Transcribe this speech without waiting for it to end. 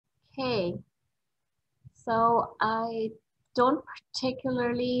Okay, so I don't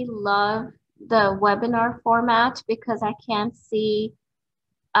particularly love the webinar format because I can't see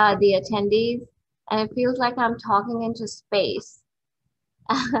the attendees and it feels like I'm talking into space.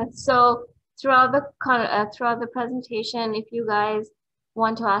 So throughout the presentation, if you guys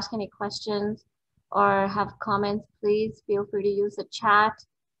want to ask any questions or have comments, please feel free to use the chat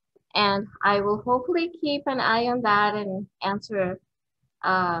and I will hopefully keep an eye on that and answer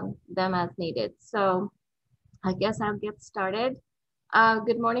them as needed. So I guess I'll get started.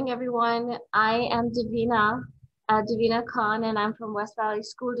 Good morning, everyone. I am Devina, Devina Khan, and I'm from West Valley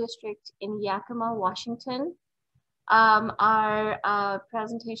School District in Yakima, Washington. Our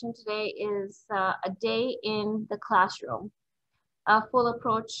presentation today is a day in the classroom, a full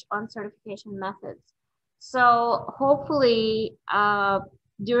approach on certification methods. So hopefully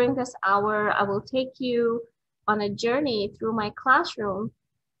during this hour, I will take you on a journey through my classroom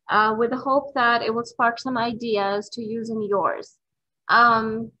with the hope that it will spark some ideas to use in yours.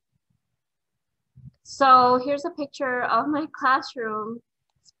 So here's a picture of my classroom.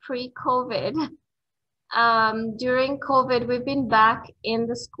 It's pre-COVID. During COVID, we've been back in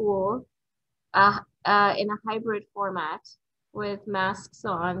the school in a hybrid format with masks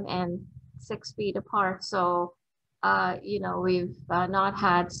on and 6 feet apart. So, we've not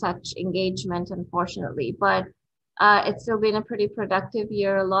had such engagement, unfortunately, but it's still been a pretty productive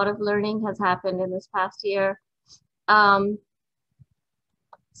year. A lot of learning has happened in this past year. Moving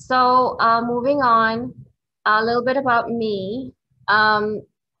on, a little bit about me.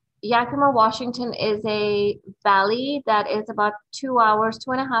 Yakima, Washington is a valley that is about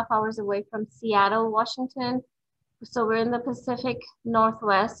 2.5 hours away from Seattle, Washington. So we're in the Pacific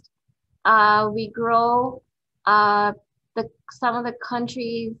Northwest. We grow some of the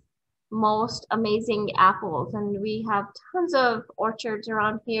country's most amazing apples, and we have tons of orchards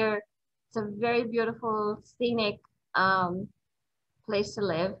around here. It's a very beautiful, scenic place to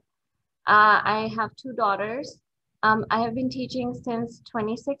live. I have 2 daughters. I have been teaching since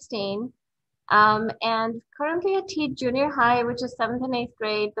 2016, and currently I teach junior high, which is 7th and 8th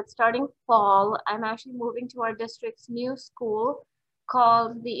grade, but starting fall, I'm actually moving to our district's new school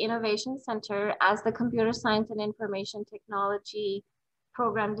called the Innovation Center as the Computer Science and Information Technology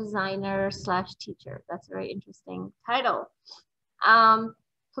Program Designer / Teacher. That's a very interesting title.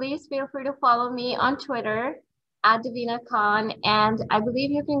 Please feel free to follow me on Twitter at Devina Khan, and I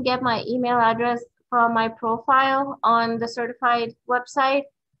believe you can get my email address from my profile on the certified website.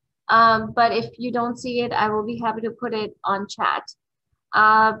 But if you don't see it, I will be happy to put it on chat.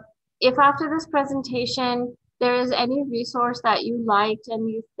 If after this presentation, there is any resource that you liked and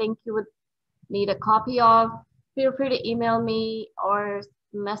you think you would need a copy of, feel free to email me or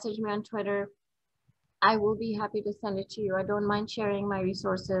message me on Twitter. I will be happy to send it to you. I don't mind sharing my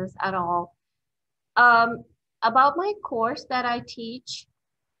resources at all. About my course that I teach,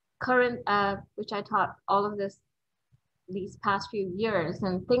 which I taught all of these past few years,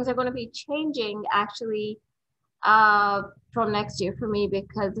 and things are going to be changing actually from next year for me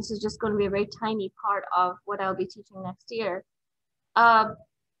because this is just going to be a very tiny part of what I'll be teaching next year.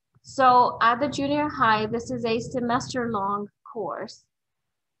 So at the junior high, this is a semester-long course.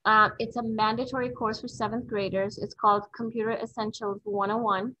 It's a mandatory course for 7th graders. It's called Computer Essentials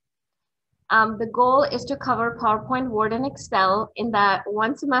 101. The goal is to cover PowerPoint, Word, and Excel in that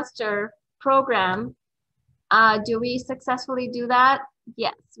 1 semester program. Do we successfully do that?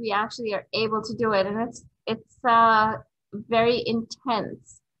 Yes, we actually are able to do it, and it's very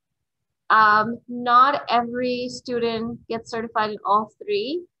intense. Not every student gets certified in all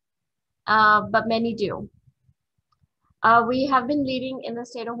 3, but many do. We have been leading in the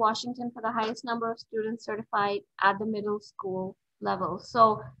state of Washington for the highest number of students certified at the middle school level.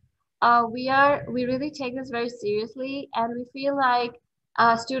 So we really take this very seriously, and we feel like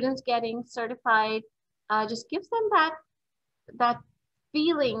students getting certified just gives them that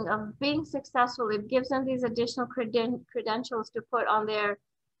feeling of being successful. It gives them these additional credentials to put on their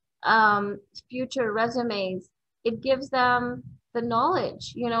future resumes. It gives them the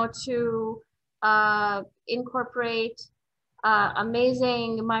knowledge, to incorporate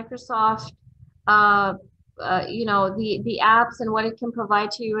amazing Microsoft, the apps and what it can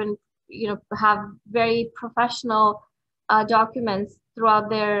provide to you, and have very professional documents throughout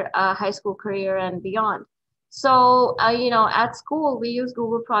their high school career and beyond. So, at school, we use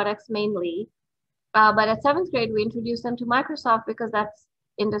Google products mainly, but at 7th grade, we introduced them to Microsoft because that's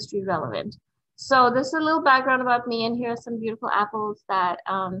industry relevant. So this is a little background about me, and here are some beautiful apples that,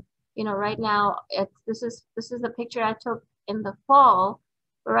 right now, this is the picture I took in the fall.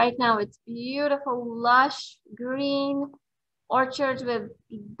 Right now, it's beautiful, lush, green, orchards with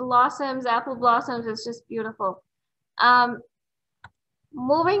blossoms, apple blossoms. It's just beautiful. Um,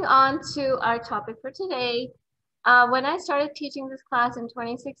 Moving on to our topic for today. When I started teaching this class in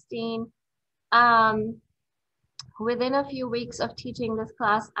 2016, um, within a few weeks of teaching this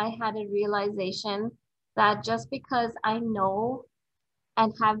class, I had a realization that just because I know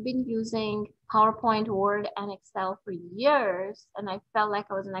and have been using PowerPoint, Word, and Excel for years, and I felt like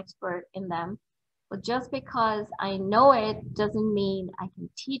I was an expert in them, but just because I know it doesn't mean I can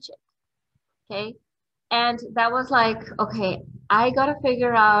teach it, okay? And that was like, okay, I got to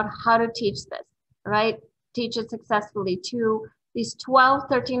figure out how to teach this, right? Teach it successfully to these 12,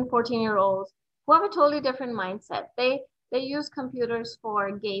 13, 14-year-olds who have a totally different mindset. They use computers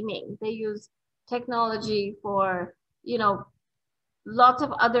for gaming. They use technology for, you know, lots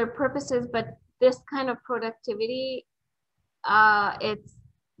of other purposes, but this kind of productivity,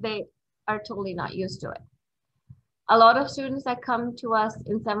 they are totally not used to it. A lot of students that come to us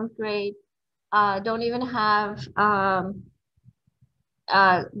in 7th grade don't even have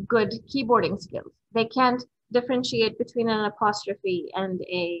good keyboarding skills. They can't differentiate between an apostrophe and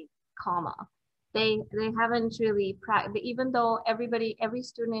a comma. They haven't really practiced, even though every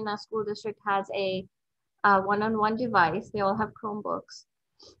student in our school district has a one-on-one device. They all have Chromebooks.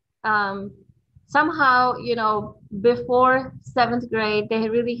 Um, Somehow, you know, before 7th grade, they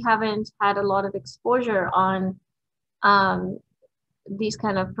really haven't had a lot of exposure on um, these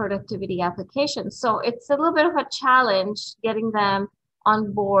kind of productivity applications. So it's a little bit of a challenge getting them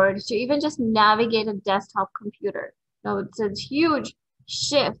on board to even just navigate a desktop computer. You know, it's a huge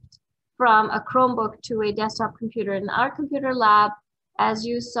shift from a Chromebook to a desktop computer. In our computer lab, as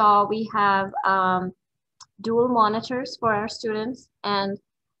you saw, we have dual monitors for our students, and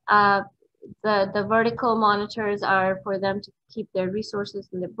uh, the vertical monitors are for them to keep their resources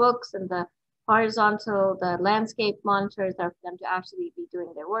in the books, and the horizontal, the landscape monitors are for them to actually be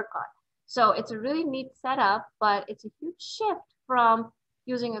doing their work on. So it's a really neat setup, but it's a huge shift from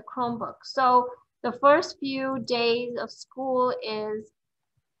using a Chromebook. So the first few days of school is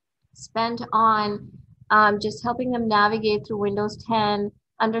spent on just helping them navigate through Windows 10,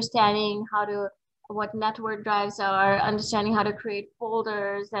 understanding what network drives are, understanding how to create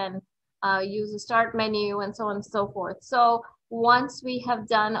folders and use the start menu and so on and so forth. So once we have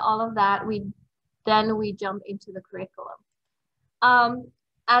done all of that, then we jump into the curriculum.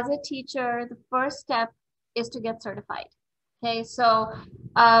 As a teacher, the first step is to get certified. Okay, so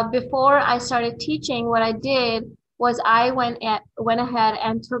before I started teaching, what I did was I went ahead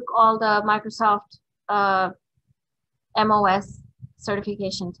and took all the Microsoft MOS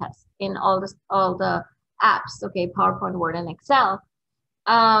certification tests in all the apps. Okay, PowerPoint, Word, and Excel.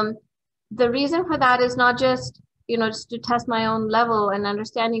 The reason for that is not just, you know, just to test my own level and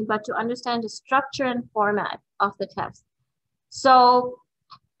understanding, but to understand the structure and format of the test. So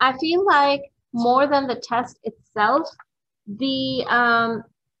I feel like more than the test itself, the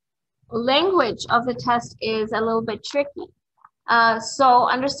language of the test is a little bit tricky. So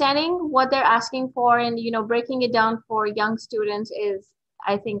understanding what they're asking for and, you know, breaking it down for young students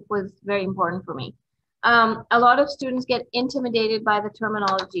I think, was very important for me. A lot of students get intimidated by the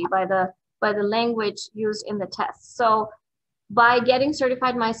terminology, by the language used in the test. So by getting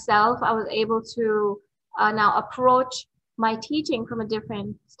certified myself, I was able to now approach my teaching from a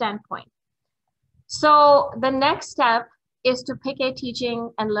different standpoint. So the next step is to pick a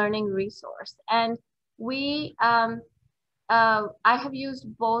teaching and learning resource. And I have used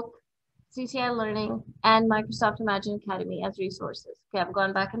both CCI Learning and Microsoft Imagine Academy as resources. Okay, I've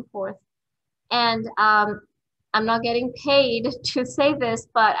gone back and forth. And I'm not getting paid to say this,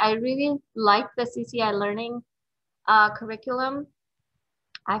 but I really like the CCI Learning curriculum.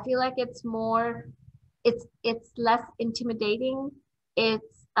 I feel like it's less intimidating.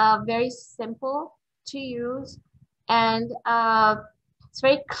 It's very simple to use, and it's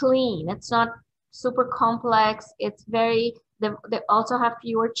very clean. It's not super complex. It's they also have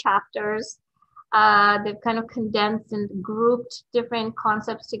fewer chapters. They've kind of condensed and grouped different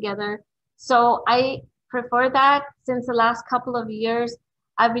concepts together. So I prefer that. Since the last couple of years,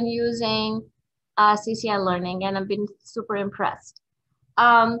 I've been using CCI Learning, and I've been super impressed.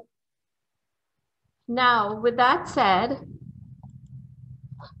 Now, with that said,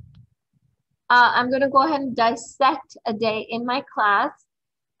 I'm going to go ahead and dissect a day in my class.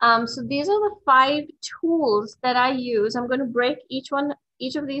 So these are the 5 tools that I use. I'm going to break each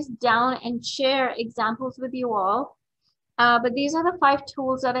of these down and share examples with you all. But these are the 5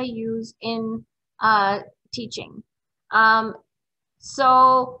 tools that I use in teaching.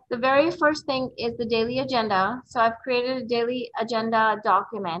 So the very first thing is the daily agenda. So I've created a daily agenda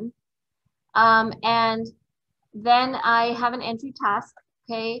document. And Then I have an entry task,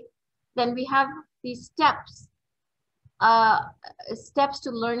 okay? Then we have these uh, steps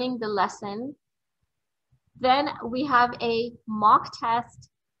to learning the lesson. Then we have a mock test,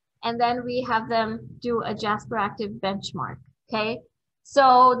 and then we have them do a Jasper Active benchmark, okay?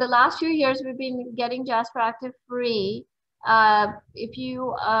 So the last few years, we've been getting Jasper Active free. If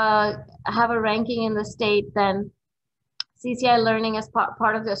you have a ranking in the state, then CCI Learning, as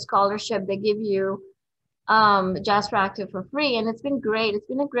part of the scholarship, they give you Jasper Active for free, and it's been great. It's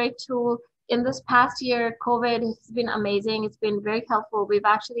been a great tool. In this past year, COVID has been amazing. It's been very helpful. We've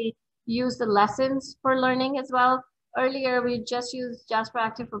actually used the lessons for learning as well. Earlier, we just used Jasper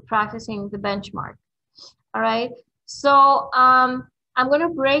Active for practicing the benchmark. All right. So I'm going to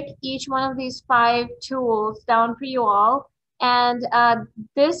break each one of these 5 tools down for you all. And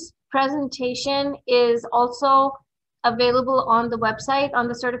this presentation is also available on the website, on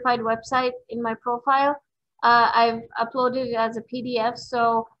the certified website in my profile. I've uploaded it as a PDF,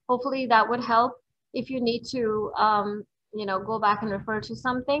 so hopefully that would help if you need to, go back and refer to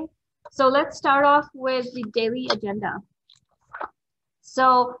something. So let's start off with the daily agenda.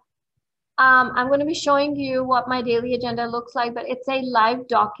 So I'm going to be showing you what my daily agenda looks like, but it's a live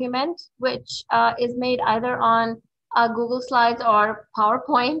document, which is made either on Google Slides or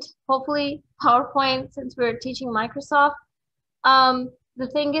PowerPoint, hopefully PowerPoint, since we're teaching Microsoft. The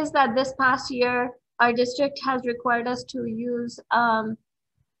thing is that this past year, our district has required us to use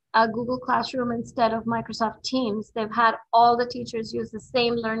a Google Classroom instead of Microsoft Teams. They've had all the teachers use the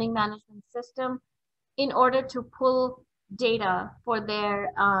same learning management system in order to pull data for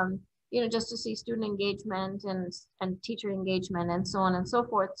their, just to see student engagement and teacher engagement and so on and so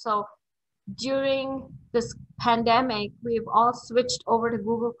forth. So during this pandemic, we've all switched over to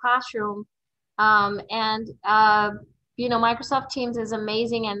Google Classroom, Microsoft Teams is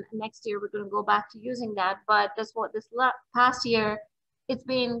amazing, and next year we're going to go back to using that. But this past year, it's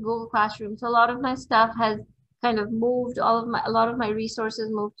been Google Classroom. So a lot of my stuff has kind of moved. A lot of my resources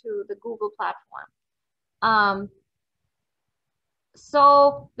moved to the Google platform.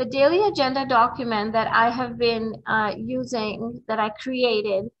 So the daily agenda document that I have been using, that I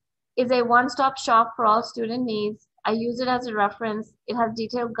created, is a one-stop shop for all student needs. I use it as a reference. It has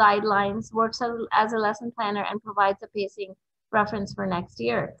detailed guidelines, works as a lesson planner, and provides a pacing reference for next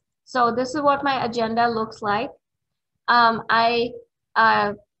year. So this is what my agenda looks like. I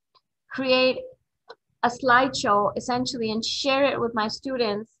create a slideshow essentially and share it with my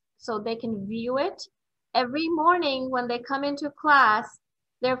students so they can view it. Every morning when they come into class,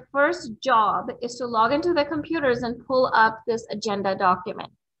 their first job is to log into their computers and pull up this agenda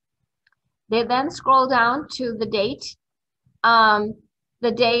document. They then scroll down to the date of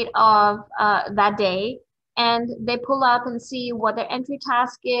that day, and they pull up and see what their entry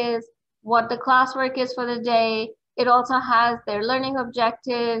task is, what the classwork is for the day. It also has their learning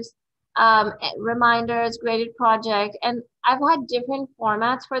objectives, reminders, graded project, and I've had different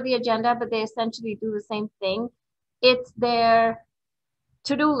formats for the agenda, but they essentially do the same thing. It's their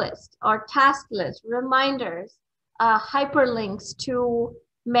to-do list or task list, reminders, hyperlinks to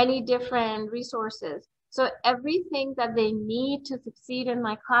many different resources. So everything that they need to succeed in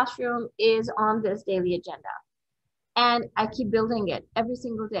my classroom is on this daily agenda. And I keep building it every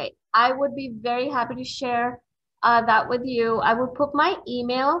single day. I would be very happy to share that with you. I will put my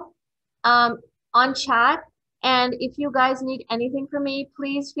email on chat. And if you guys need anything from me,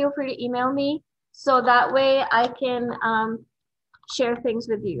 please feel free to email me. So that way I can share things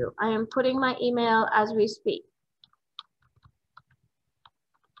with you. I am putting my email as we speak.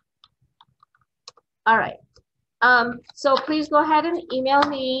 All right. So please go ahead and email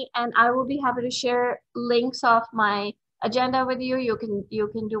me, and I will be happy to share links of my agenda with you. You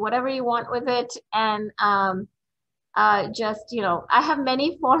can do whatever you want with it, and I have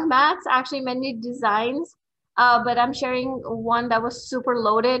many formats, actually many designs, but I'm sharing one that was super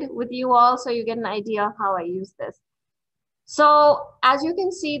loaded with you all, so you get an idea of how I use this. So as you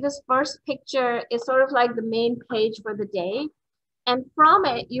can see, this first picture is sort of like the main page for the day, and from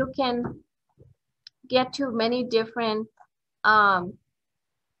it you can get to many different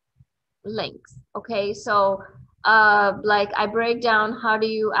links. Okay, so like I break down how do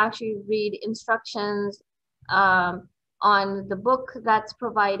you actually read instructions on the book that's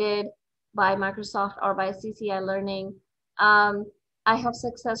provided by Microsoft or by CCI Learning. I have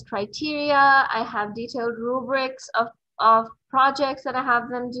success criteria. I have detailed rubrics of projects that I have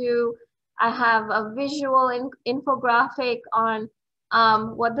them do. I have a visual infographic on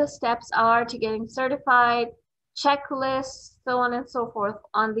what the steps are to getting certified, checklists, so on and so forth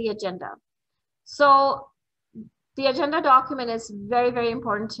on the agenda. So the agenda document is very, very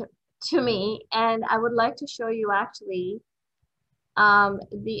important to me, and I would like to show you actually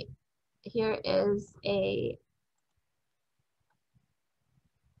the here is a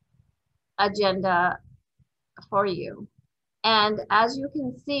agenda for you. And as you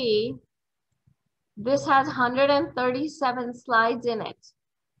can see, this has 137 slides in it.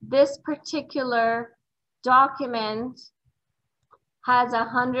 This particular document has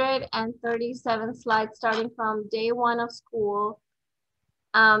 137 slides starting from day one of school.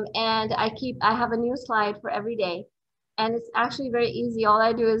 And I have a new slide for every day. And it's actually very easy. All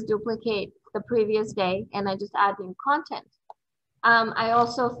I do is duplicate the previous day and I just add new content. I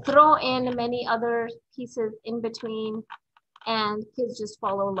also throw in many other pieces in between and kids just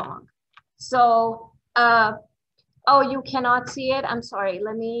follow along. So, oh, you cannot see it? I'm sorry.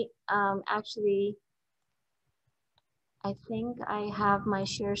 Let me actually, I think I have my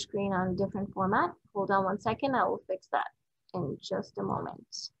share screen on a different format. Hold on one second. I will fix that in just a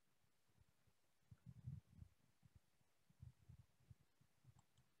moment.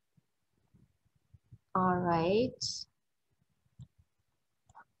 All right.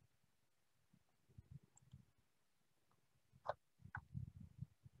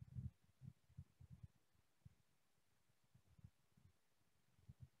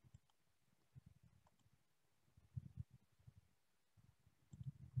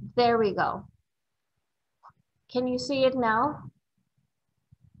 There we go. Can you see it now?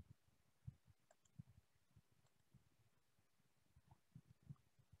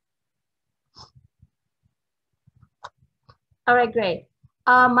 All right, great.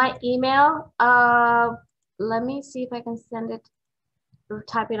 My email, let me see if I can send it or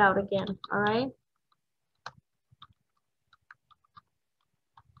type it out again, all right?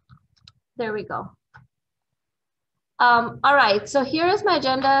 There we go. All right, so here is my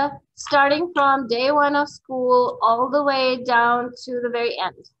agenda starting from day one of school all the way down to the very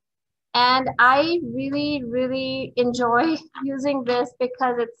end. And I really, really enjoy using this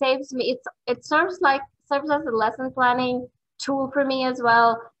because it saves me, it serves as a lesson planning tool for me as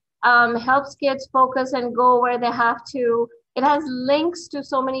well. Helps kids focus and go where they have to. It has links to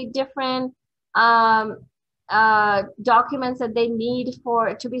so many different documents that they need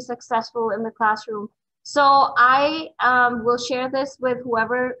to be successful in the classroom. So I will share this with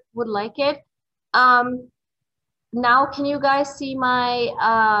whoever would like it. Now, can you guys see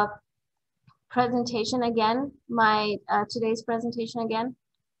my presentation again? My today's presentation again?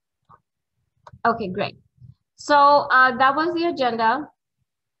 Okay, great. So that was the agenda.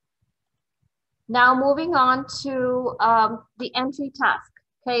 Now moving on to the entry task.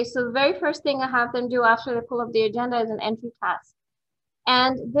 Okay, so the very first thing I have them do after they pull up the agenda is an entry task.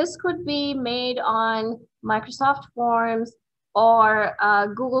 And this could be made on Microsoft Forms or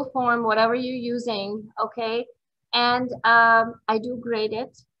Google Form, whatever you're using, okay? And I do grade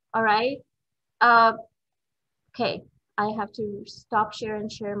it, all right? Okay, I have to stop share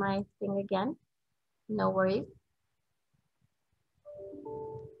and share my thing again. No worries.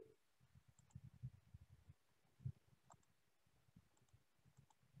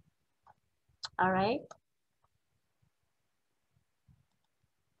 All right.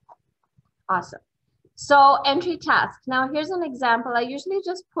 Awesome. So entry task. Now here's an example. I usually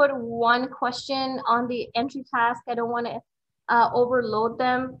just put one question on the entry task. I don't want to overload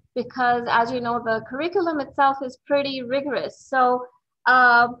them because, as you know, the curriculum itself is pretty rigorous. So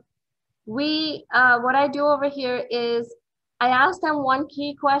what I do over here is I ask them one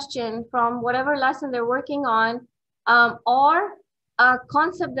key question from whatever lesson they're working on, or a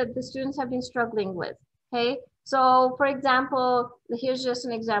concept that the students have been struggling with, okay? So for example, here's just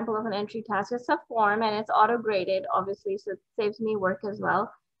an example of an entry task. It's a form and it's auto-graded, obviously, so it saves me work as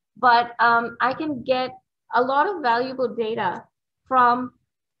well. But I can get a lot of valuable data from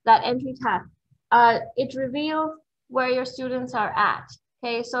that entry task. It reveals where your students are at.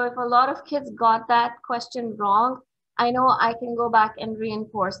 Okay, so if a lot of kids got that question wrong, I know I can go back and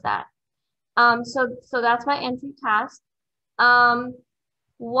reinforce that. So that's my entry task.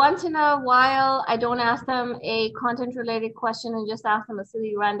 Once in a while, I don't ask them a content related question and just ask them a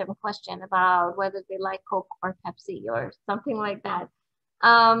silly random question about whether they like Coke or Pepsi or something like that.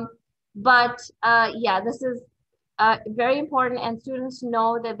 Yeah, this is very important, and students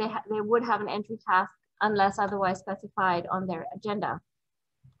know that they would have an entry task unless otherwise specified on their agenda.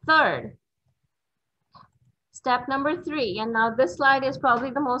 Third, step number 3, and now this slide is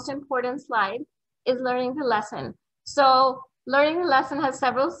probably the most important slide, is learning the lesson. So learning the lesson has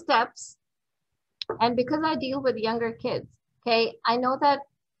several steps, and because I deal with younger kids, okay, I know that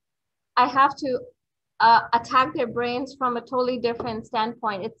I have to attack their brains from a totally different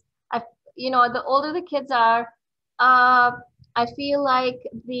standpoint. The older the kids are, I feel like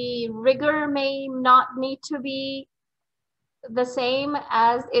the rigor may not need to be the same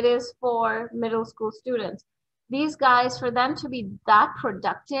as it is for middle school students. These guys, for them to be that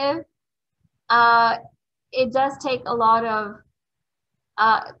productive, uh, it does take a lot of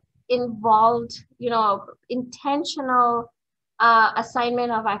uh, involved, intentional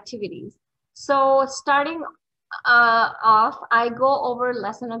assignment of activities. So starting off, I go over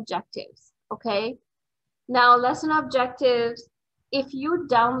lesson objectives. Okay. Now, lesson objectives, if you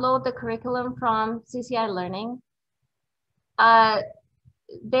download the curriculum from CCI Learning, uh,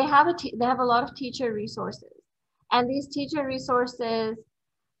 they have a lot of teacher resources, and these teacher resources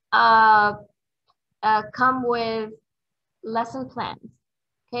uh, come with lesson plans.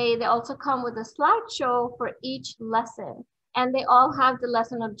 Okay, they also come with a slideshow for each lesson, and they all have the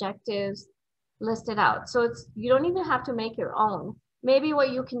lesson objectives listed out. So you don't even have to make your own. Maybe what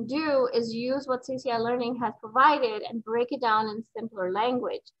you can do is use what CCI Learning has provided and break it down in simpler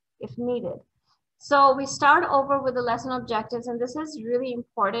language if needed. So we start over with the lesson objectives, and this is really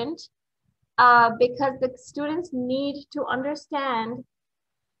important because the students need to understand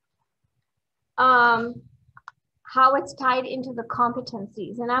how it's tied into the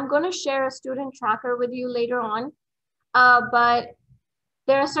competencies. And I'm going to share a student tracker with you later on, but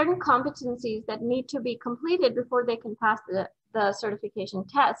there are certain competencies that need to be completed before they can pass the certification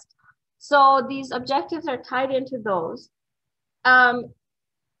test. So these objectives are tied into those.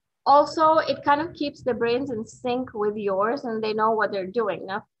 Also, it kind of keeps the brains in sync with yours and they know what they're doing.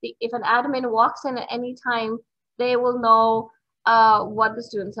 Now, if an admin walks in at any time, they will know what the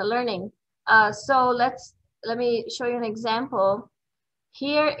students are learning. So let me show you an example.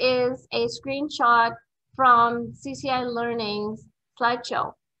 Here is a screenshot from CCI Learning's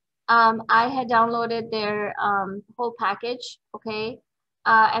slideshow. I had downloaded their whole package, okay?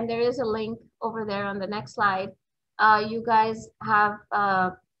 And there is a link over there on the next slide. You guys have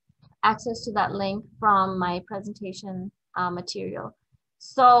access to that link from my presentation material.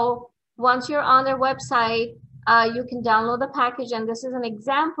 So once you're on their website, you can download the package, and this is an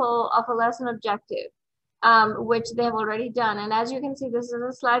example of a lesson objective, which they have already done. And as you can see, this is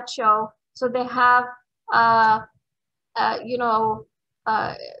a slideshow. So they have,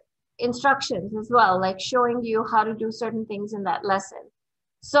 instructions as well, like showing you how to do certain things in that lesson.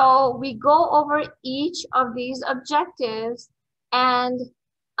 So we go over each of these objectives, and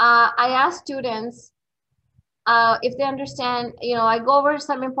I ask students if they understand, I go over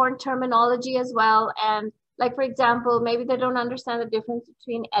some important terminology as well. And like, for example, maybe they don't understand the difference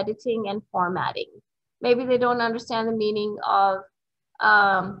between editing and formatting. Maybe they don't understand the meaning of,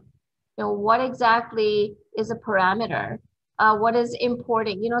 what exactly is a parameter, what is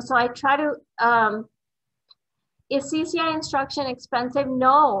importing, so I try to, is CCI instruction expensive?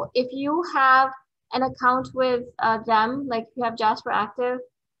 No. If you have an account with them, like if you have Jasper Active,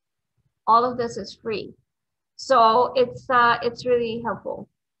 all of this is free. So it's really helpful.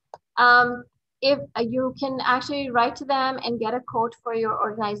 If you can actually write to them and get a quote for your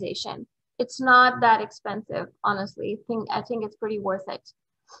organization. It's not that expensive, honestly. I think it's pretty worth it.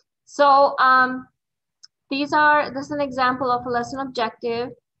 So this is an example of a lesson objective.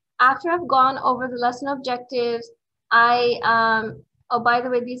 After I've gone over the lesson objectives, oh, by the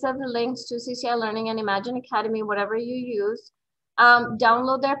way, these are the links to CCI Learning and Imagine Academy, whatever you use.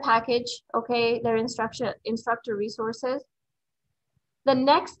 Download their package, okay, their instructor resources. The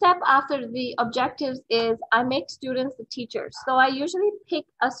next step after the objectives is I make students the teachers. So I usually pick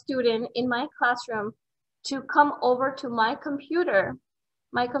a student in my classroom to come over to my computer.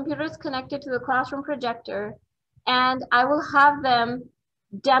 My computer is connected to the classroom projector, and I will have them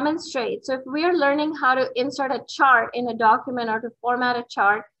demonstrate. So if we're learning how to insert a chart in a document or to format a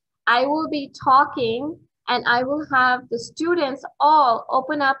chart, I will be talking and I will have the students all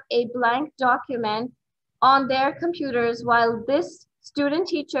open up a blank document on their computers while this student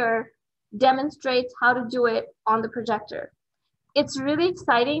teacher demonstrates how to do it on the projector. It's really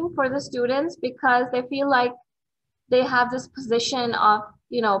exciting for the students because they feel like they have this position of,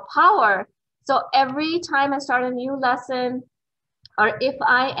 power. So every time I start a new lesson, or if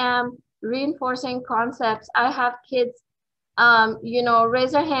I am reinforcing concepts, I have kids,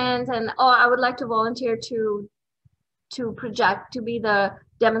 raise their hands and, oh, I would like to volunteer to project, to be the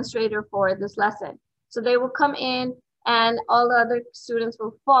demonstrator for this lesson. So they will come in and all the other students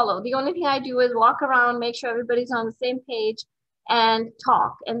will follow. The only thing I do is walk around, make sure everybody's on the same page and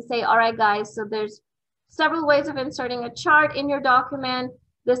talk and say, all right, guys, so there's several ways of inserting a chart in your document.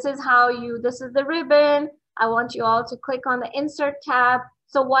 This is the ribbon. I want you all to click on the insert tab.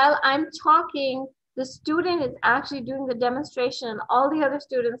 So while I'm talking, the student is actually doing the demonstration and all the other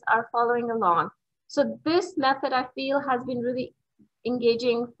students are following along. So this method I feel has been really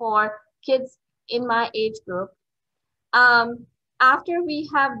engaging for kids in my age group. After we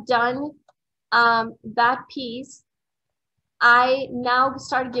have done that piece, I now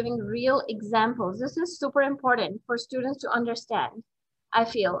start giving real examples. This is super important for students to understand, I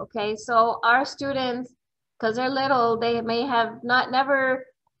feel, okay? So our students, because they're little, they may have never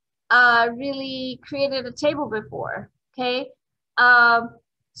really created a table before, okay?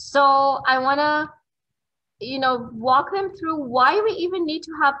 So I wanna, walk them through why we even need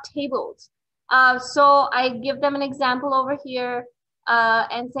to have tables. So I give them an example over here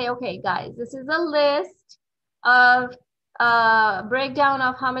and say, okay, guys, this is a list of breakdown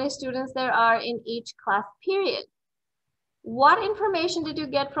of how many students there are in each class period. What information did you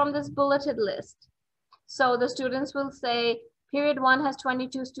get from this bulleted list? So the students will say, period 1 has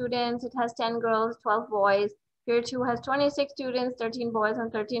 22 students, it has 10 girls, 12 boys. Period 2 has 26 students, 13 boys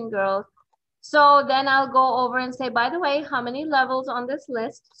and 13 girls. So then I'll go over and say, by the way, how many levels on this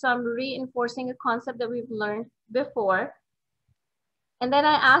list? So I'm reinforcing a concept that we've learned before. And then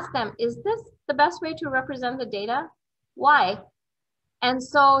I ask them, is this the best way to represent the data? Why? And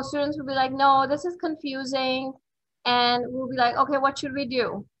so students will be like, no, this is confusing. And we'll be like, okay, what should we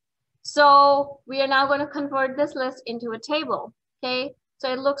do? So we are now going to convert this list into a table, okay?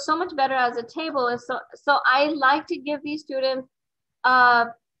 So it looks so much better as a table. And so I like to give these students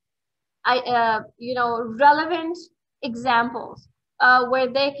relevant examples where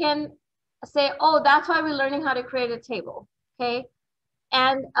they can say, oh, that's why we're learning how to create a table, okay?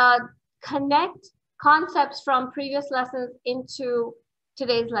 And connect concepts from previous lessons into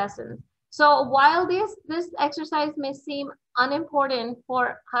today's lesson. So while this exercise may seem unimportant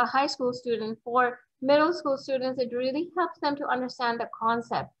for a high school student, for middle school students, it really helps them to understand the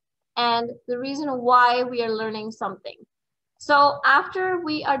concept and the reason why we are learning something. So after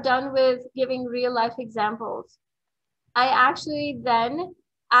we are done with giving real life examples, I actually then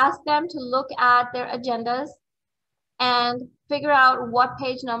ask them to look at their agendas and figure out what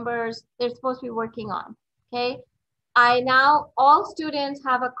page numbers they're supposed to be working on, okay? All students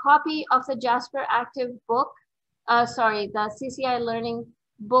have a copy of the Jasper Active book, the CCI Learning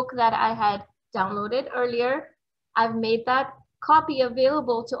book that I had downloaded earlier. I've made that copy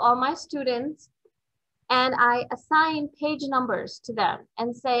available to all my students, and I assign page numbers to them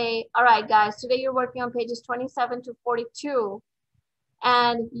and say, all right, guys, today you're working on pages 27 to 42,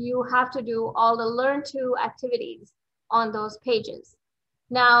 and you have to do all the learn to activities on those pages.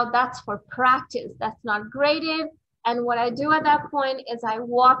 Now that's for practice, that's not graded. And what I do at that point is I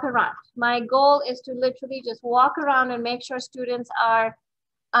walk around. My goal is to literally just walk around and make sure students are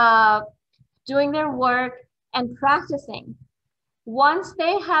doing their work and practicing. Once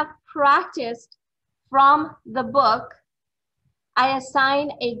they have practiced from the book, I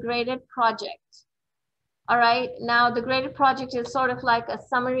assign a graded project. All right, now the graded project is sort of like a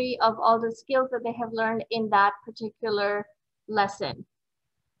summary of all the skills that they have learned in that particular lesson.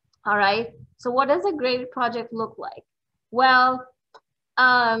 All right, so what does a graded project look like? Well,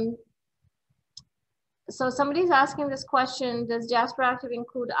 so somebody's asking this question, does Jasper Active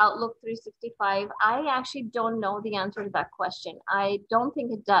include Outlook 365? I actually don't know the answer to that question. I don't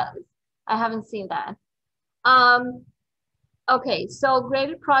think it does. I haven't seen that. Okay, so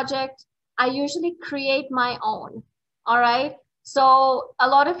graded project, I usually create my own, all right? So a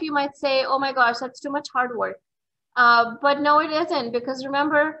lot of you might say, oh my gosh, that's too much hard work. But no, it isn't, because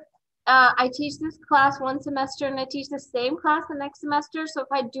remember, I teach this class one semester and I teach the same class the next semester. So if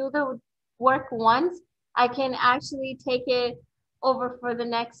I do the work once, I can actually take it over for the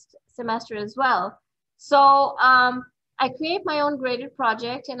next semester as well. So I create my own graded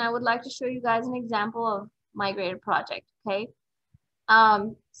project, and I would like to show you guys an example of my graded project, okay?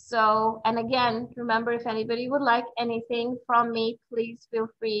 And again, remember, if anybody would like anything from me, please feel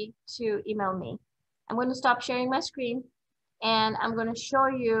free to email me. I'm going to stop sharing my screen, and I'm going to show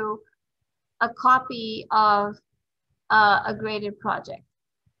you a copy of a graded project,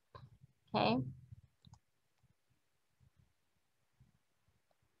 okay?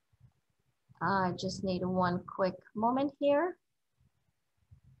 I just need one quick moment here,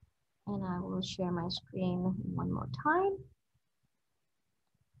 and I will share my screen one more time.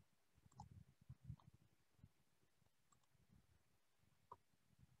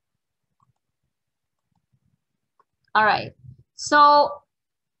 All right, so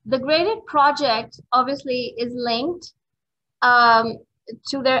the graded project obviously is linked on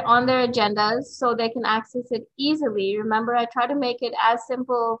their agendas, so they can access it easily. Remember, I try to make it as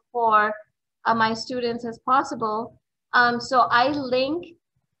simple for my students as possible. So I link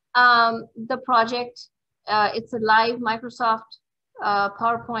the project. It's a live Microsoft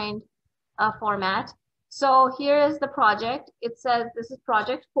PowerPoint format. So here is the project. It says this is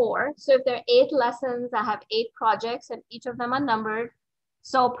project 4. So if there are 8 lessons, I have 8 projects and each of them are numbered.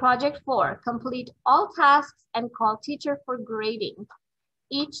 So project 4, complete all tasks and call teacher for grading.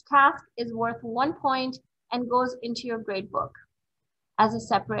 Each task is worth 1 point and goes into your grade book as a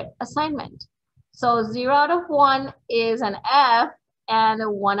separate assignment. So 0 out of 1 is an F and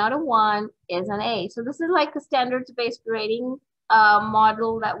 1 out of 1 is an A. So this is like a standards-based grading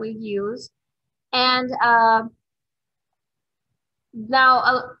model that we use. And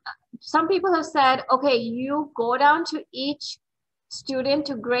now some people have said, okay, you go down to each student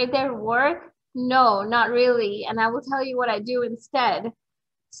to grade their work. No, not really. And I will tell you what I do instead.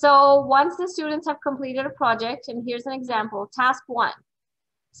 So once the students have completed a project, and here's an example, task 1,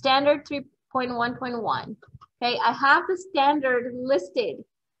 standard 3.1.1. Okay, I have the standard listed.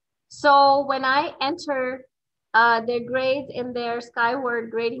 So when I enter their grades in their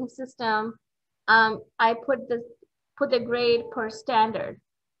Skyward grading system, I put the grade per standard.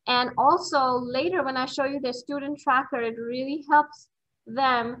 And also later when I show you the student tracker, it really helps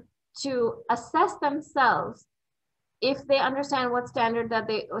them to assess themselves if they understand what standard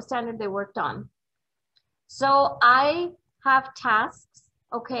they worked on. So I have tasks,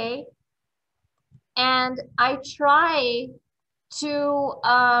 okay, and I try to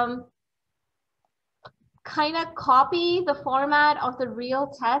kind of copy the format of the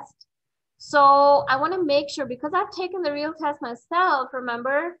real test. So I want to make sure, because I've taken the real test myself,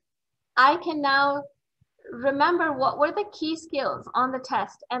 remember, I can now remember what were the key skills on the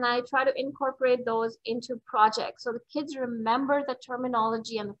test, and I try to incorporate those into projects so the kids remember the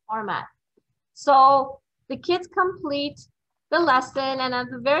terminology and the format. So the kids complete the lesson, and at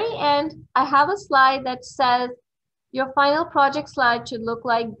the very end, I have a slide that says your final project slide should look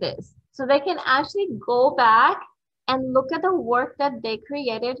like this. So they can actually go back and look at the work that they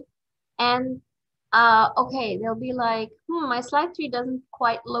created, and okay, they'll be like, my slide 3 doesn't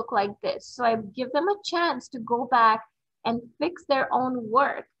quite look like this. So I give them a chance to go back and fix their own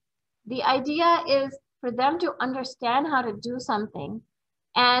work. The idea is for them to understand how to do something.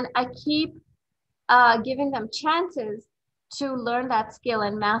 And I keep giving them chances to learn that skill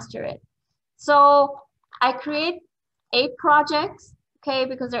and master it. So I create 8 projects, okay,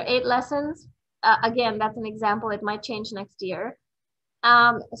 because there are 8 lessons. Again, that's an example. It might change next year.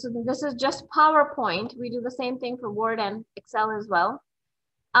 So this is just PowerPoint. We do the same thing for Word and Excel as well.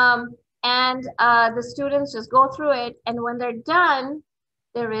 And the students just go through it, and when they're done,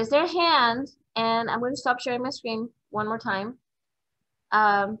 they raise their hand, and I'm going to stop sharing my screen one more time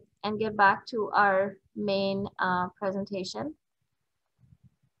and get back to our main presentation.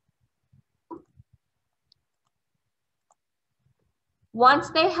 Once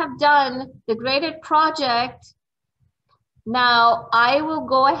they have done the graded project, now I will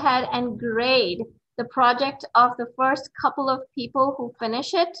go ahead and grade the project of the first couple of people who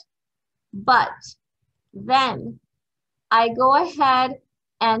finish it, but then I go ahead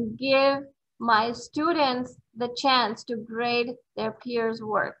and give my students the chance to grade their peers'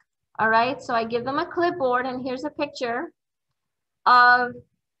 work. All right, so I give them a clipboard, and here's a picture of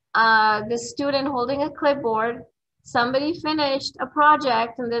the student holding a clipboard. Somebody finished a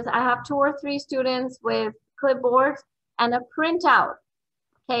project, and I have 2 or 3 students with clipboards and a printout,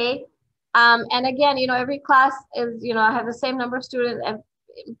 okay? And again, every class is, I have the same number of students, and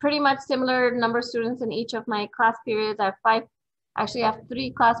pretty much similar number of students in each of my class periods. I have 5, actually I have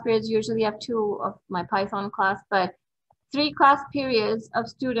 3 class periods, usually I have 2 of my Python class, but 3 class periods of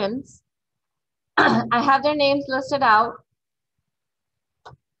students. I have their names listed out,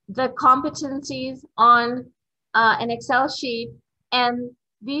 the competencies on an Excel sheet, and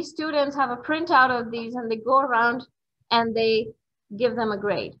these students have a printout of these, and they go around and they give them a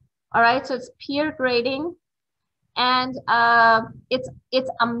grade. All right, so it's peer grading, and it's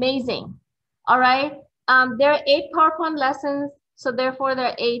amazing. All right, there are 8 PowerPoint lessons, so therefore there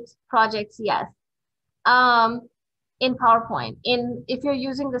are 8 projects, yes, in PowerPoint. If you're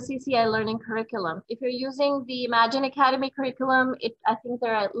using the CCI learning curriculum, if you're using the Imagine Academy curriculum, I think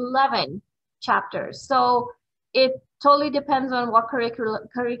there are 11 chapters. So it totally depends on what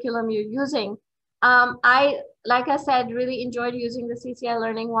curriculum you're using. Like I said, really enjoyed using the CCI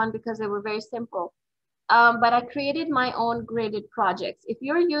learning one because they were very simple. But I created my own graded projects. If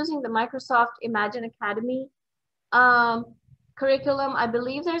you're using the Microsoft Imagine Academy curriculum, I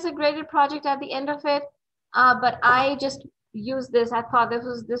believe there's a graded project at the end of it. But I just used this. I thought this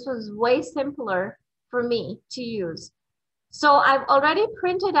was way simpler for me to use. So I've already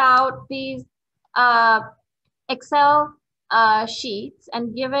printed out these Excel sheets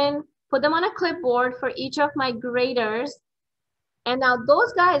and put them on a clipboard for each of my graders. And now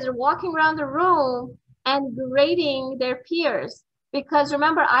those guys are walking around the room and grading their peers. Because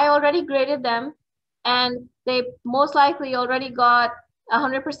remember, I already graded them and they most likely already got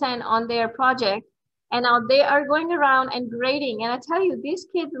 100% on their project. And now they are going around and grading. And I tell you, these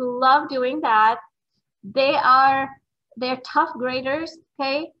kids love doing that. They're tough graders,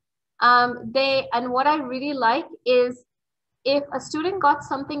 okay? And what I really like is if a student got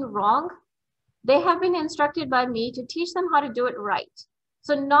something wrong, they have been instructed by me to teach them how to do it right.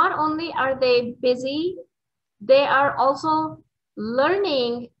 So not only are they busy, they are also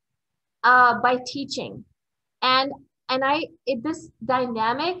learning by teaching. And this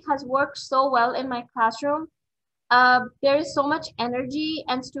dynamic has worked so well in my classroom. There is so much energy,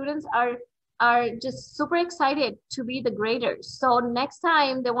 and students are just super excited to be the graders. So next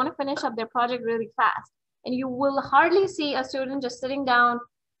time they want to finish up their project really fast, and you will hardly see a student just sitting down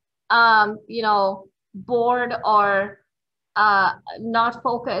bored or not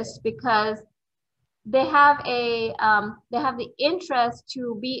focused, because they have the interest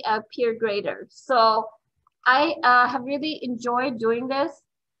to be a peer grader. So I have really enjoyed doing this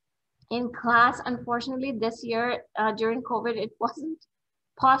in class. Unfortunately, this year during COVID, it wasn't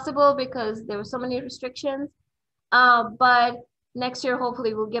possible because there were so many restrictions. But next year,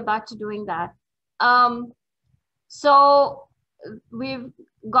 hopefully, we'll get back to doing that. So we've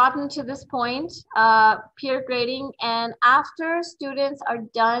gotten to this point, peer grading, and after students are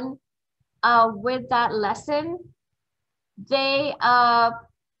done with that lesson, they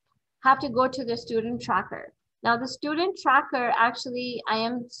have to go to the student tracker. Now the student tracker, actually, I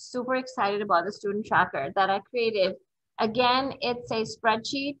am super excited about the student tracker that I created. Again, it's a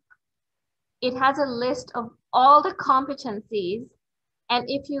spreadsheet. It has a list of all the competencies. And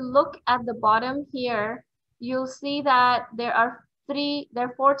if you look at the bottom here, you'll see that there are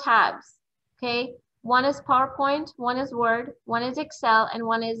four tabs, okay? One is PowerPoint, one is Word, one is Excel, and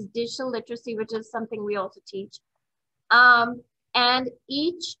one is digital literacy, which is something we also teach. And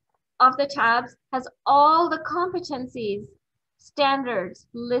each of the tabs has all the competencies, standards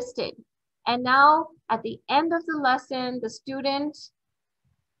listed. And now at the end of the lesson, the student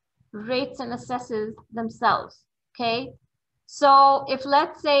rates and assesses themselves, okay? So if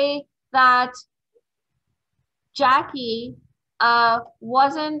let's say that Jackie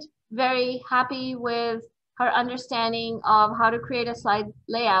wasn't very happy with her understanding of how to create a slide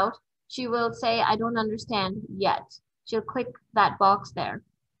layout, she will say, I don't understand yet. She'll click that box there.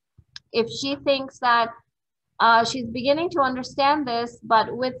 If she thinks that she's beginning to understand this,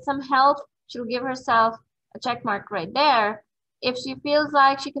 but with some help, she'll give herself a check mark right there. If she feels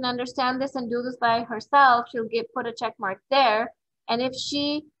like she can understand this and do this by herself, she'll put a check mark there. And if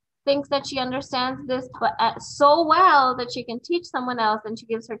she thinks that she understands this so well that she can teach someone else, then she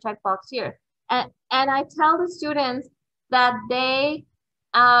gives her checkbox here. And I tell the students that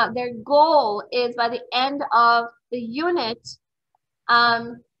their goal is by the end of the unit,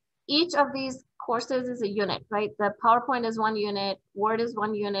 each of these courses is a unit, right? The PowerPoint is one unit, Word is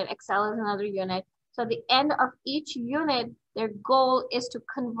one unit, Excel is another unit. So at the end of each unit, their goal is to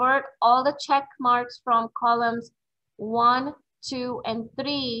convert all the check marks from columns 1, 2, and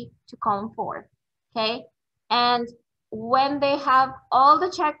 3 to column 4, okay? And when they have all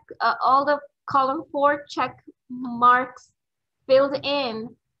the column 4 check marks filled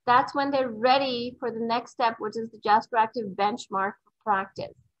in, that's when they're ready for the next step, which is the Jasper Active benchmark for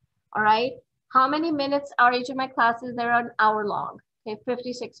practice. All right. How many minutes are each of my classes? They're an hour long. Okay,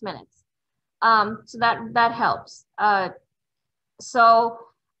 56 minutes. So that helps.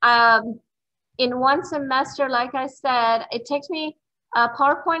 In one semester, like I said, it takes me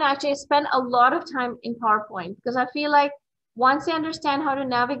PowerPoint. Actually, I spend a lot of time in PowerPoint because I feel like once they understand how to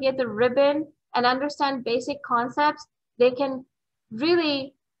navigate the ribbon and understand basic concepts, they can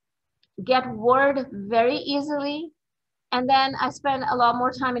really get Word very easily. And then I spend a lot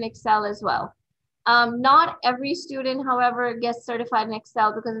more time in Excel as well. Not every student, however, gets certified in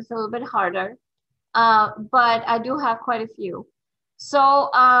Excel because it's a little bit harder, but I do have quite a few. So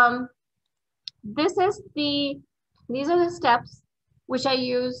these are the steps which I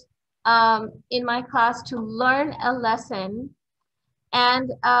use in my class to learn a lesson.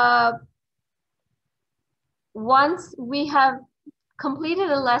 And once we have completed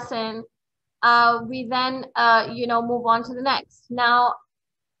a lesson, we then move on to the next. Now,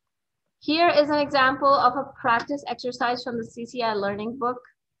 here is an example of a practice exercise from the CCI learning book.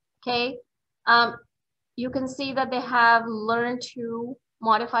 Okay, you can see that they have learn to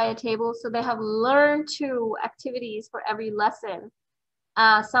modify a table. So they have learn to activities for every lesson.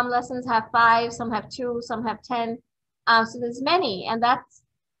 Some lessons have 5, some have 2, some have 10. So there's many, and that's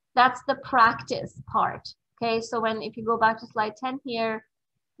the practice part. Okay, so if you go back to slide 10 here,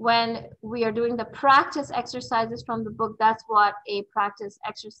 when we are doing the practice exercises from the book, that's what a practice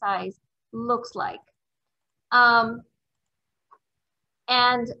exercise looks like.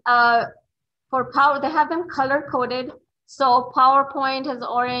 For Power, they have them color coded. So PowerPoint is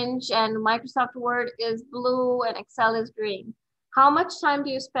orange and Microsoft Word is blue and Excel is green. How much time do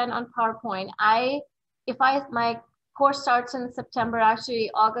you spend on PowerPoint? My course starts in September,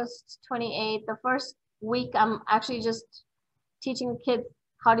 actually August 28th. The first week, I'm actually just teaching kids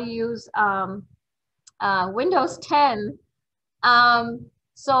how to use Windows 10.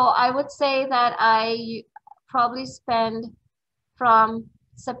 So I would say that I probably spend from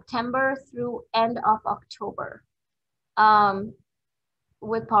September through end of October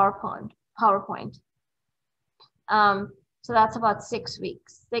with PowerPoint. So that's about 6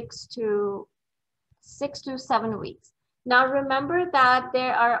 weeks, 6 to 7 weeks. Now remember that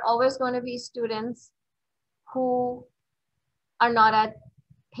there are always going to be students who are not at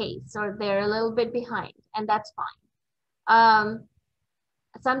pace or they're a little bit behind, and that's fine.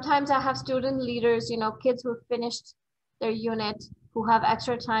 Sometimes I have student leaders, kids who have finished their unit, who have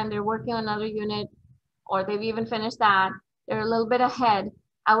extra time, they're working on another unit, or they've even finished that, they're a little bit ahead.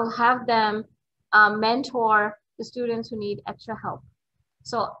 I will have them mentor the students who need extra help.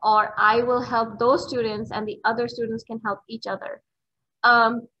 Or I will help those students and the other students can help each other.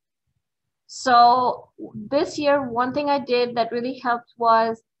 So this year, one thing I did that really helped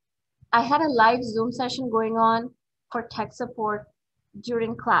was I had a live Zoom session going on for tech support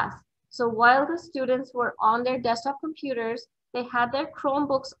during class. So while the students were on their desktop computers, they had their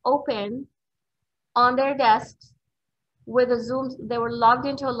Chromebooks open on their desks with a Zoom. They were logged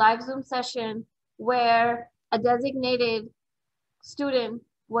into a live Zoom session where a designated student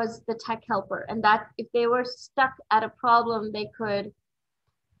was the tech helper, and that if they were stuck at a problem, they could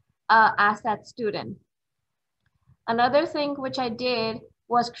ask that student. Another thing which I did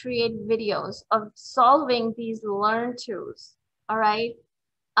was create videos of solving these learn-tos, all right?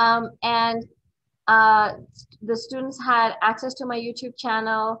 The students had access to my YouTube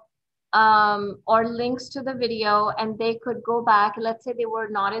channel or links to the video, and they could go back. Let's say they were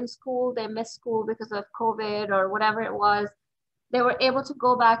not in school, they missed school because of COVID or whatever it was. They were able to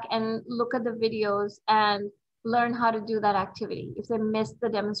go back and look at the videos and learn how to do that activity if they missed the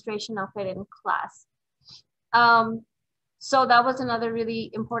demonstration of it in class. So that was another really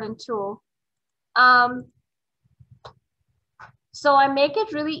important tool. So I make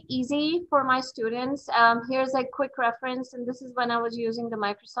it really easy for my students. Here's a quick reference, and this is when I was using the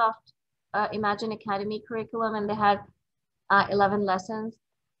Microsoft Imagine Academy curriculum, and they had 11 lessons.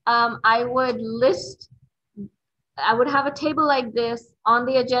 I would have a table like this on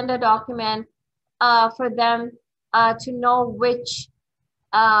the agenda document for them to know which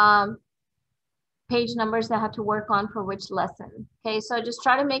page numbers they have to work on for which lesson. Okay, so I just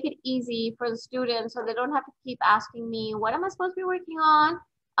try to make it easy for the students so they don't have to keep asking me, what am I supposed to be working on?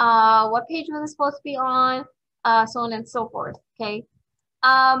 What page was I supposed to be on? So on and so forth, okay?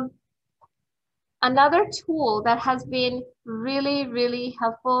 Another tool that has been really, really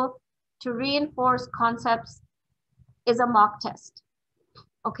helpful to reinforce concepts is a mock test,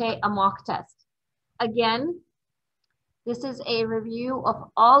 okay? A mock test. Again, this is a review of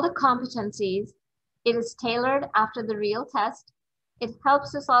all the competencies. It is tailored after the real test. It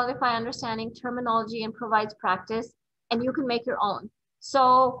helps to solidify understanding, terminology, and provides practice, and you can make your own.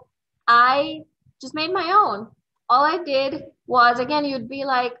 So I just made my own. All I did was, again, you'd be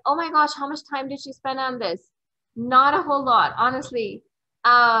like, oh my gosh, how much time did she spend on this? Not a whole lot, honestly.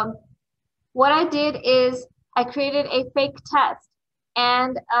 What I did is I created a fake test.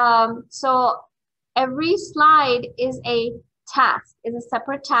 And so every slide is a task, is a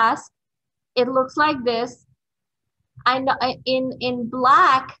separate task. It looks like this. I know in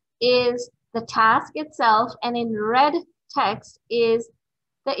black is the task itself, and in red text is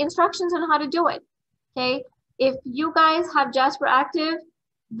the instructions on how to do it. Okay, if you guys have Jasper Active,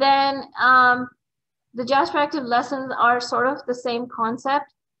 then the Jasper Active lessons are sort of the same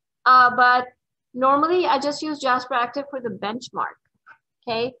concept, but normally I just use Jasper Active for the benchmark.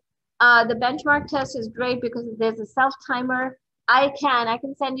 Okay, the benchmark test is great because there's a self timer. I can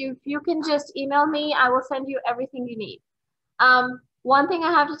send you, if you can just email me, I will send you everything you need. One thing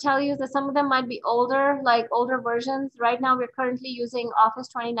I have to tell you is that some of them might be older, like older versions. Right now, we're currently using Office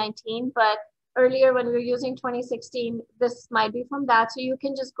 2019, but earlier when we were using 2016, this might be from that. So you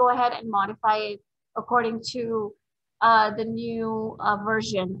can just go ahead and modify it according to the new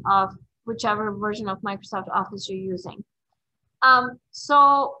version of whichever version of Microsoft Office you're using.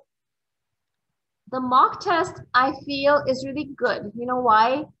 So the mock test, I feel, is really good. You know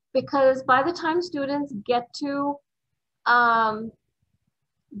why? because by the time students get to the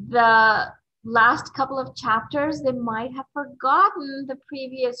last couple of chapters, they might have forgotten the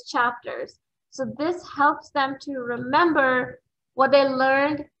previous chapters. So this helps them to remember what they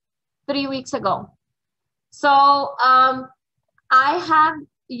learned 3 weeks ago. So I have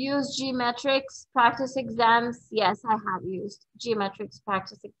used geometrics practice exams. Yes, I have used geometrics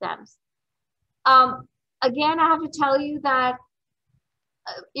practice exams. Again, I have to tell you that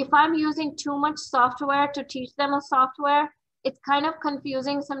if I'm using too much software to teach them a software, it's kind of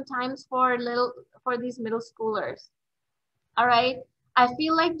confusing sometimes for these middle schoolers. All right. I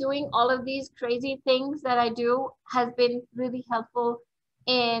feel like doing all of these crazy things that I do has been really helpful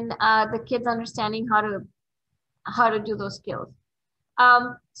in the kids understanding how to do those skills.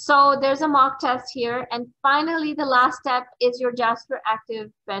 So there's a mock test here. And finally, the last step is your Jasper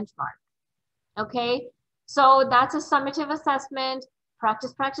Active benchmark. Okay, so that's a summative assessment,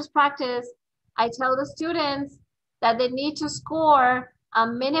 practice, practice, practice. I tell the students that they need to score a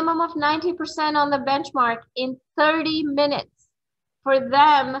minimum of 90% on the benchmark in 30 minutes for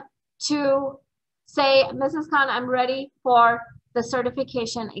them to say, Mrs. Khan, I'm ready for the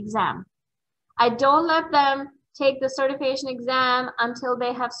certification exam. I don't let them take the certification exam until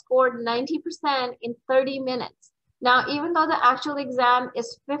they have scored 90% in 30 minutes. Now, even though the actual exam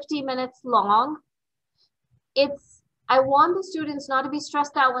is 50 minutes long, I want the students not to be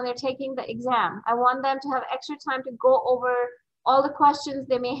stressed out when they're taking the exam. I want them to have extra time to go over all the questions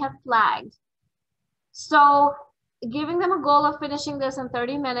they may have flagged. So giving them a goal of finishing this in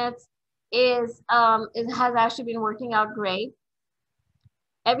 30 minutes it has actually been working out great.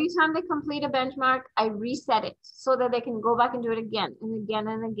 Every time they complete a benchmark, I reset it so that they can go back and do it again and again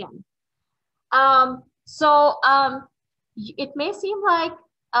and again. It may seem like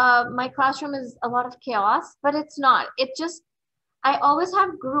my classroom is a lot of chaos, but it's not. I always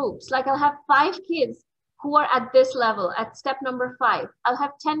have groups. Like I'll have 5 kids who are at this level, at step number 5. I'll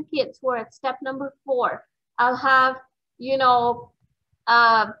have 10 kids who are at step number 4. I'll have,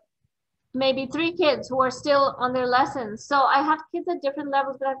 maybe 3 kids who are still on their lessons. So I have kids at different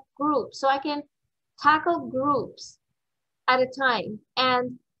levels, but I have groups. So I can tackle groups at a time.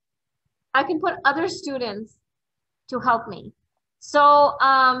 And I can put other students to help me. So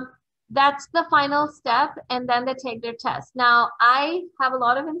that's the final step, and then they take their test. Now, I have a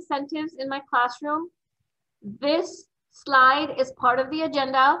lot of incentives in my classroom. This slide is part of the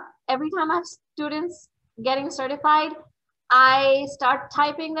agenda. Every time I have students getting certified, I start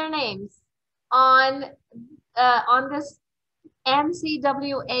typing their names on this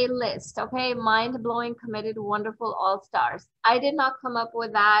MCWA list, okay? Mind-blowing, committed, wonderful, all-stars. I did not come up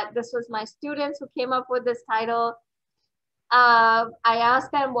with that. This was my students who came up with this title. I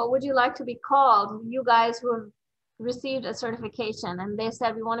asked them, what would you like to be called, you guys who have received a certification? And they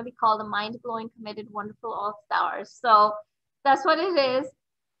said, we want to be called the mind-blowing, committed, wonderful, all-stars. So that's what it is.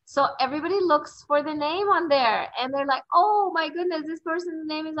 So everybody looks for the name on there and they're like, oh my goodness, this person's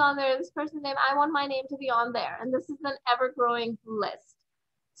name is on there. This person's name, I want my name to be on there. And this is an ever-growing list.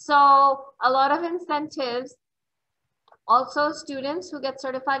 So a lot of incentives. Also, students who get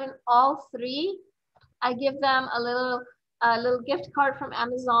certified in all 3, I give them a little gift card from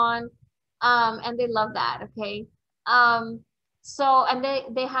Amazon, and they love that, okay? And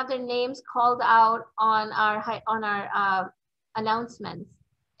they have their names called out on our announcements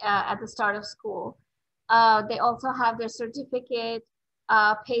at the start of school. They also have their certificate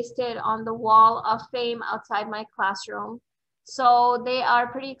pasted on the wall of fame outside my classroom. So they are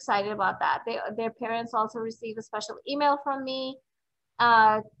pretty excited about that. Their parents also receive a special email from me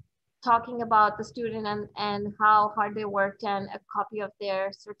talking about the student and how hard they worked, and a copy of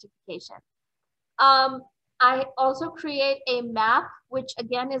their certification. I also create a map, which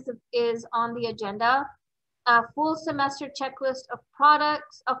again is on the agenda, a full semester checklist of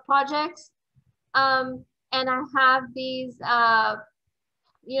projects. And I have these,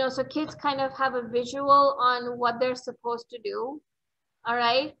 so kids kind of have a visual on what they're supposed to do. All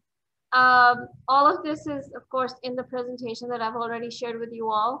right. All of this is, of course, in the presentation that I've already shared with you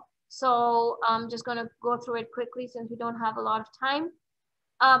all. So I'm just going to go through it quickly since we don't have a lot of time.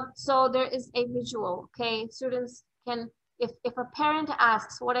 So there is a visual, okay? Students can, if a parent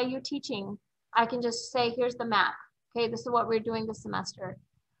asks, what are you teaching? I can just say, here's the map. Okay, this is what we're doing this semester.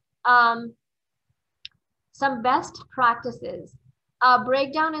 Some best practices.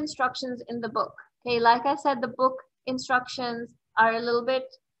 Breakdown instructions in the book. Okay, like I said, the book instructions are a little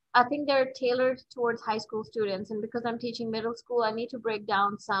bit, I think they're tailored towards high school students. And because I'm teaching middle school, I need to break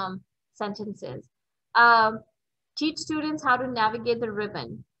down some sentences. Teach students how to navigate the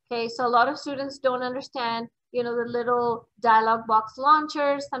ribbon. Okay, so a lot of students don't understand you know, the little dialog box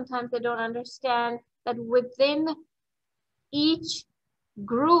launchers. Sometimes they don't understand that within each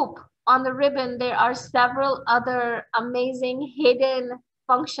group on the ribbon, there are several other amazing hidden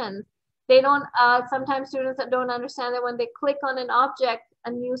functions. They don't, sometimes students don't understand that when they click on an object,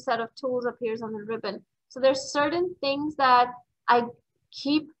 a new set of tools appears on the ribbon. So there's certain things that I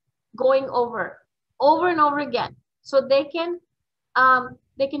keep going over and over again. So they can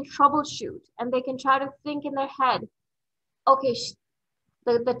troubleshoot and they can try to think in their head, okay,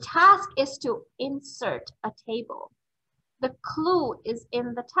 the task is to insert a table. The clue is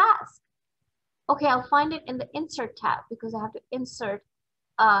in the task. Okay, I'll find it in the insert tab because I have to insert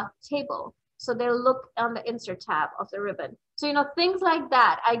a table. So they'll look on the insert tab of the ribbon. So, you know, things like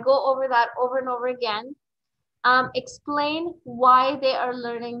that. I go over that over and over again. Explain why they are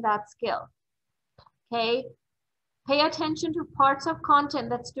learning that skill. Okay, pay attention to parts of content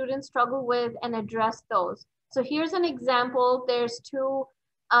that students struggle with and address those. So here's an example. There's two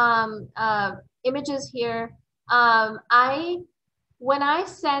images here. When I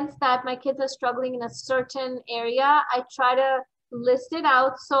sense that my kids are struggling in a certain area, I try to list it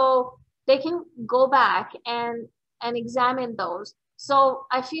out so they can go back and examine those. So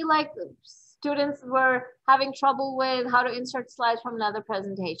I feel like students were having trouble with how to insert slides from another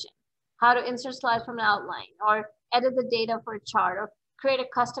presentation, how to insert slides from an outline, or edit the data for a chart, or create a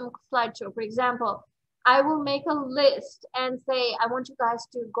custom slideshow. For example, I will make a list and say, I want you guys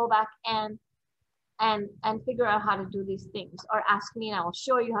to go back and figure out how to do these things, or ask me and I will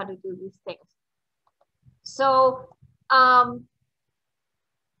show you how to do these things. So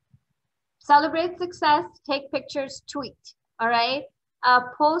celebrate success, take pictures, tweet, all right?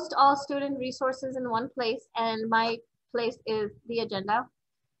 Post all student resources in one place, and my place is the agenda.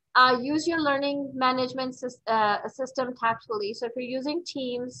 Use your learning management system tactfully. So if you're using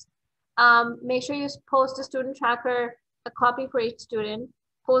Teams, make sure you post a student tracker, a copy for each student.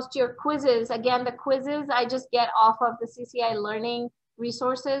 Post your quizzes. Again, the quizzes I just get off of the CCI learning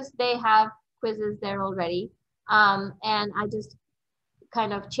resources. They have quizzes there already. And I just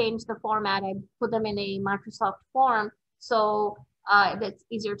kind of change the format. I put them in a Microsoft form so it's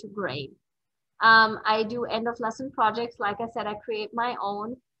easier to grade. I do end of lesson projects. Like I said, I create my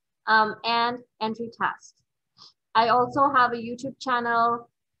own and entry tasks. I also have a YouTube channel,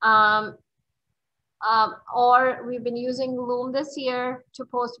 or we've been using Loom this year to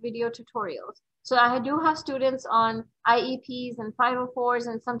post video tutorials. So I do have students on IEPs and 504s,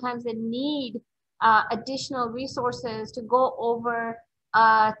 and sometimes they need additional resources to go over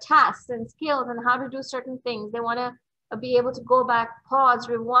tasks and skills and how to do certain things. They want to be able to go back, pause,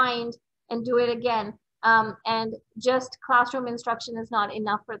 rewind, and do it again. And just classroom instruction is not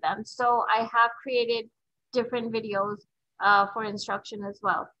enough for them. So I have created different videos for instruction as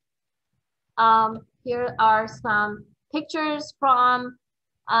well. Here are some pictures from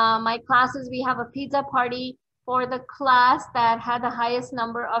my classes. We have a pizza party for the class that had the highest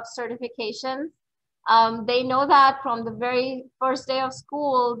number of certifications. They know that from the very first day of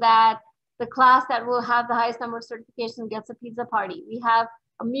school that the class that will have the highest number of certifications gets a pizza party. We have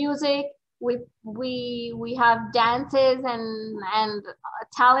music, we have dances and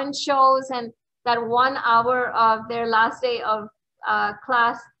talent shows, and that 1 hour of their last day of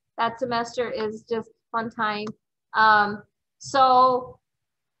class that semester is just fun time.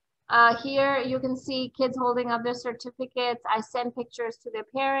 Here you can see kids holding up their certificates. I send pictures to their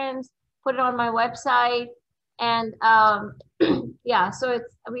parents, put it on my website, and yeah, so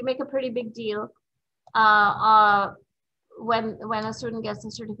we make a pretty big deal when a student gets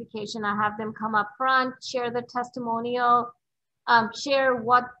a certification. I have them come up front, share the testimonial, share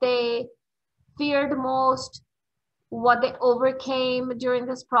what they feared most, what they overcame during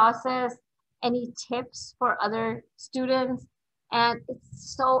this process, any tips for other students. And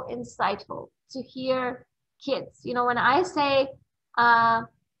it's so insightful to hear kids. You know, when I say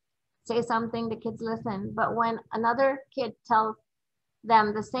something, the kids listen, but when another kid tells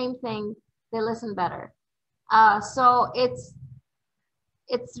them the same thing, they listen better. So it's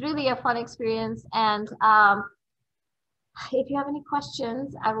really a fun experience. And if you have any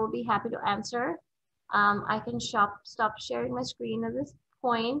questions, I will be happy to answer. I can stop sharing my screen at this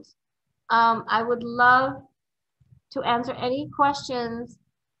point. I would love to answer any questions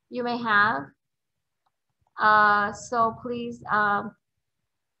you may have. So please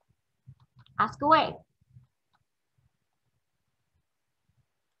ask away.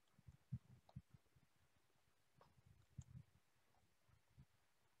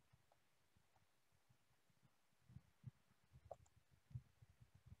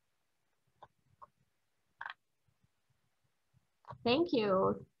 Thank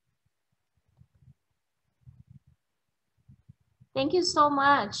you. Thank you so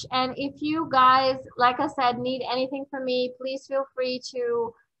much. And if you guys, like I said, need anything from me, please feel free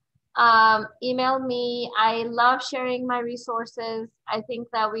to email me. I love sharing my resources. I think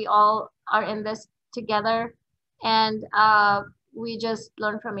that we all are in this together, and we just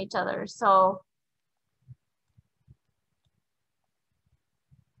learn from each other. So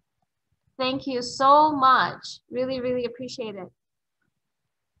thank you so much. Really, really appreciate it.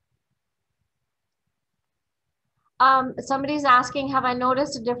 Somebody's asking, have I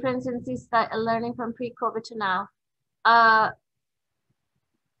noticed a difference in learning from pre-COVID to now? Uh,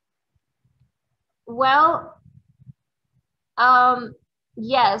 well,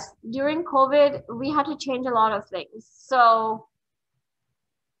 yes, during COVID, we had to change a lot of things. So,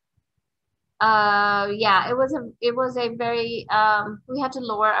 yeah, it was a very we had to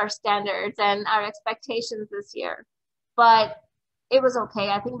lower our standards and our expectations this year, but it was okay.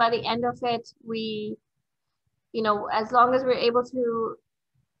 I think by the end of it, we, as long as we're able to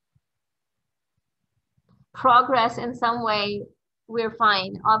progress in some way, we're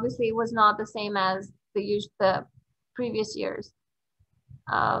fine. Obviously, it was not the same as the previous years.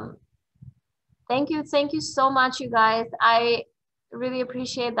 Um, thank you so much, you guys. I really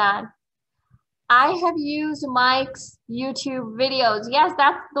appreciate that. I have used Mike's YouTube videos. Yes,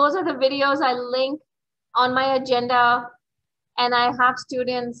 those are the videos I link on my agenda, and I have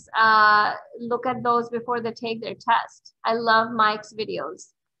students look at those before they take their test. I love Mike's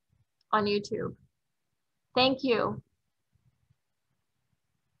videos on YouTube. Thank you.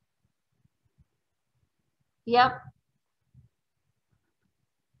 Yep.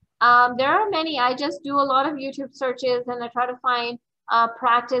 There are many. I just do a lot of YouTube searches and I try to find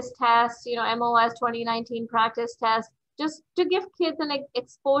practice tests, MOS 2019 practice tests, just to give kids an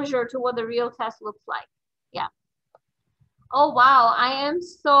exposure to what the real test looks like. Yeah. Oh, wow. I am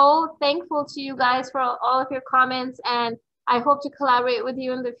so thankful to you guys for all of your comments, and I hope to collaborate with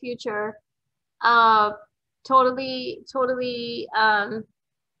you in the future. Uh, totally, totally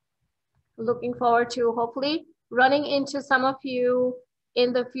looking forward to hopefully running into some of you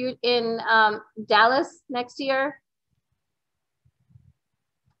in Dallas next year.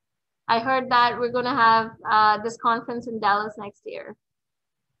 I heard that we're going to have this conference in Dallas next year.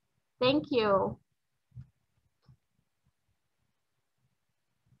 Thank you.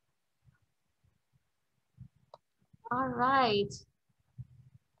 All right.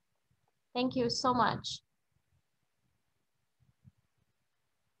 Thank you so much.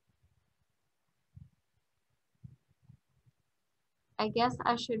 I guess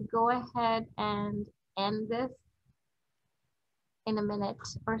I should go ahead and end this in a minute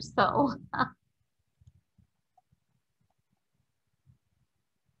or so.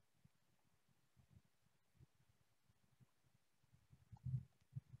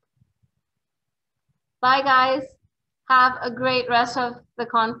 Bye, guys. Have a great rest of the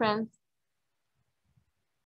conference.